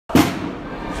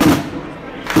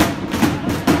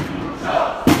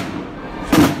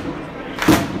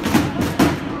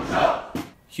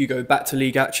Hugo, back to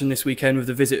league action this weekend with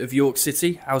the visit of York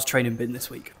City. How's training been this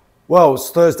week? Well, it's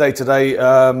Thursday today,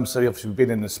 so obviously we've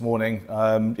been in this morning.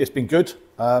 It's been good.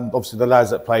 Obviously the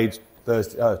lads that played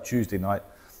Tuesday night,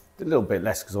 a little bit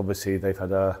less because obviously they've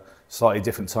had a slightly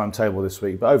different timetable this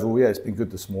week. But overall, yeah, it's been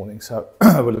good this morning. So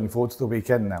we're looking forward to the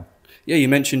weekend now. Yeah, you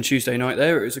mentioned Tuesday night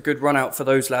there. It was a good run out for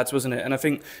those lads, wasn't it? And I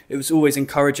think it was always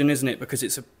encouraging, isn't it? Because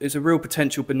it's a real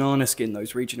potential banana skin,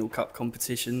 those regional cup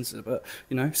competitions. But,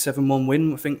 7-1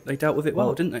 win, I think they dealt with it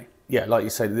well, didn't they? Yeah, like you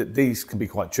say, these can be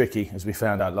quite tricky, as we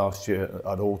found out last year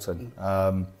at Alton.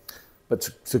 But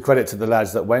to credit to the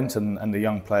lads that went and the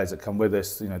young players that come with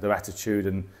us, their attitude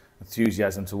and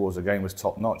enthusiasm towards the game was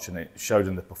top notch, and it showed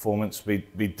in the performance. We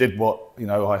did what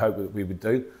I hoped that we would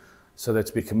do. So they're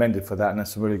to be commended for that, and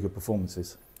that's some really good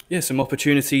performances. Yeah, some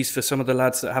opportunities for some of the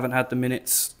lads that haven't had the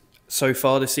minutes so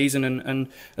far this season, and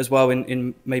as well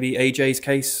in maybe AJ's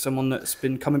case, someone that's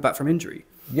been coming back from injury.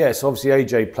 Yeah, so obviously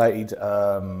AJ played,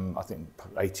 I think,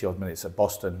 80 odd minutes at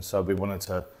Boston, so we wanted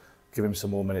to give him some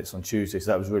more minutes on Tuesday,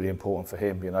 so that was really important for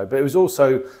him, But it was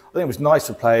also, I think it was nice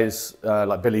for players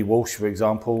like Billy Walsh, for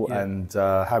example, and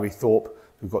Harry Thorpe,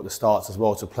 who got the starts as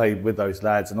well, to play with those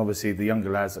lads, and obviously the younger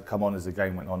lads that come on as the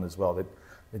game went on as well.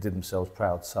 They did themselves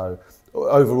proud. So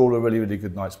overall, a really, really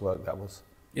good night's work that was.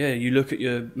 Yeah, you look at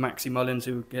your Maxi Mullins,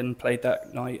 who again played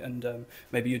that night, and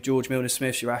maybe your George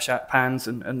Milner-Smiths, your Ashak Pans,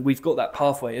 and we've got that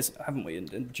pathway, haven't we? And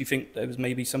do you think there was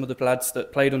maybe some of the lads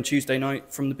that played on Tuesday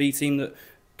night from the B team that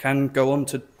can go on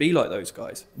to be like those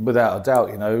guys? Without a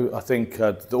doubt, I think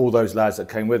all those lads that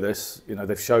came with us,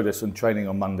 they've showed us in training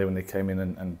on Monday when they came in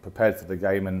and prepared for the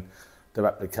game, and their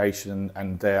application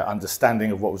and their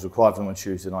understanding of what was required from them on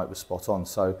Tuesday night was spot on.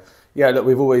 So, yeah, look,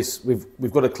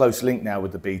 we've got a close link now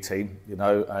with the B team,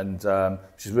 and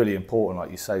which is really important, like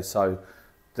you say. So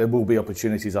there will be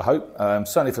opportunities, I hope,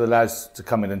 certainly for the lads to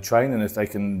come in and train, and if they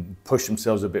can push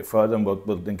themselves a bit further, and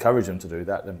we'll encourage them to do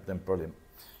that, then brilliant.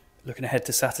 Looking ahead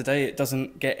to Saturday, it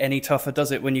doesn't get any tougher,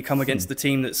 does it, when you come against the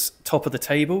team that's top of the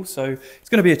table? So it's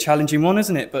going to be a challenging one,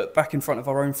 isn't it? But back in front of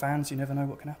our own fans, you never know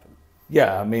what can happen.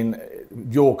 Yeah, I mean,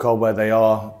 York are where they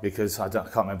are because I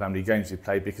can't remember how many games we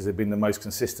played, because they've been the most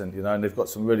consistent, and they've got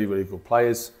some really, really good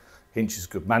players. Hinch is a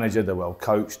good manager, they're well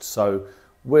coached. So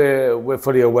we're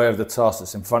fully aware of the task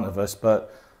that's in front of us.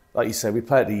 But like you said, we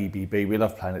play at the EBB. We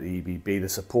love playing at the EBB. The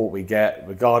support we get,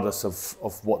 regardless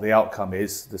of what the outcome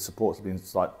is, the support's been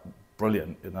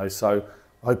brilliant, So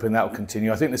hoping that will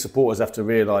continue. I think the supporters have to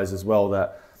realise as well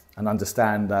that and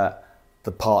understand that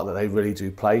the part that they really do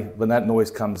play. When that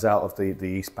noise comes out of the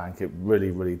East Bank, it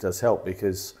really, really does help,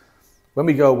 because when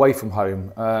we go away from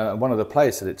home, one of the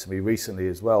players said it to me recently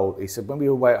as well. He said when we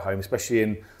were away at home, especially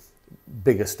in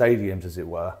bigger stadiums, as it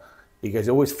were, he goes,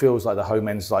 it always feels like the home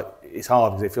end's it's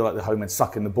hard because they feel like the home end's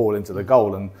sucking the ball into the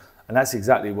goal, and that's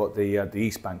exactly what the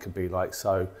East Bank can be like.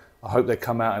 So I hope they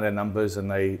come out in their numbers and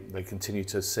they continue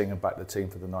to sing and back the team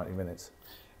for the 90 minutes.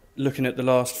 Looking at the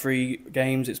last 3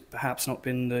 games, it's perhaps not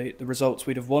been the results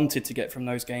we'd have wanted to get from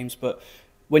those games, but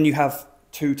when you have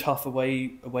 2 tough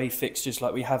away fixtures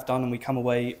like we have done, and we come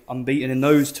away unbeaten in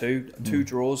those two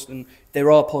draws, then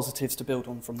there are positives to build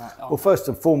on from that. Well, first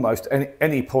and foremost,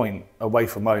 any point away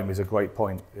from home is a great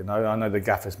point. I know the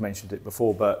Gaffer's mentioned it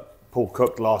before, but Paul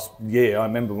Cook last year, I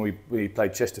remember when we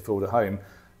played Chesterfield at home,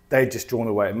 they'd just drawn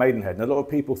away at Maidenhead, and a lot of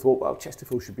people thought, well,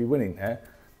 Chesterfield should be winning there.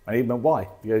 And he went, why?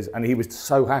 And he was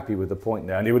so happy with the point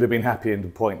there, and he would have been happy in the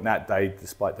point that day,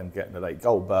 despite them getting the late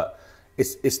goal. But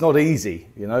it's not easy,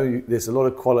 There's a lot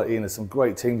of quality, and there's some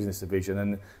great teams in this division,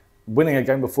 and winning a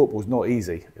game of football is not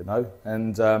easy,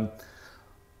 And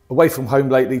away from home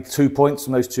lately, 2 points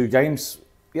from those 2 games,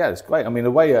 yeah, it's great. I mean,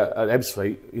 away at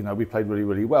Ebbsfleet, we played really,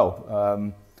 really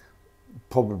well.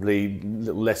 Probably a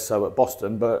little less so at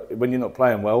Boston, but when you're not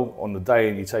playing well on the day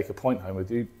and you take a point home with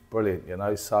you,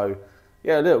 brilliant, So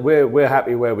yeah, look, we're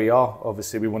happy where we are.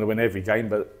 Obviously, we want to win every game,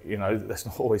 but that's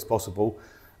not always possible.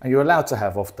 And you're allowed to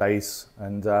have off days,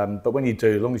 and but when you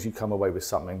do, as long as you come away with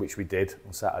something, which we did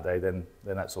on Saturday, then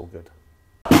that's all good.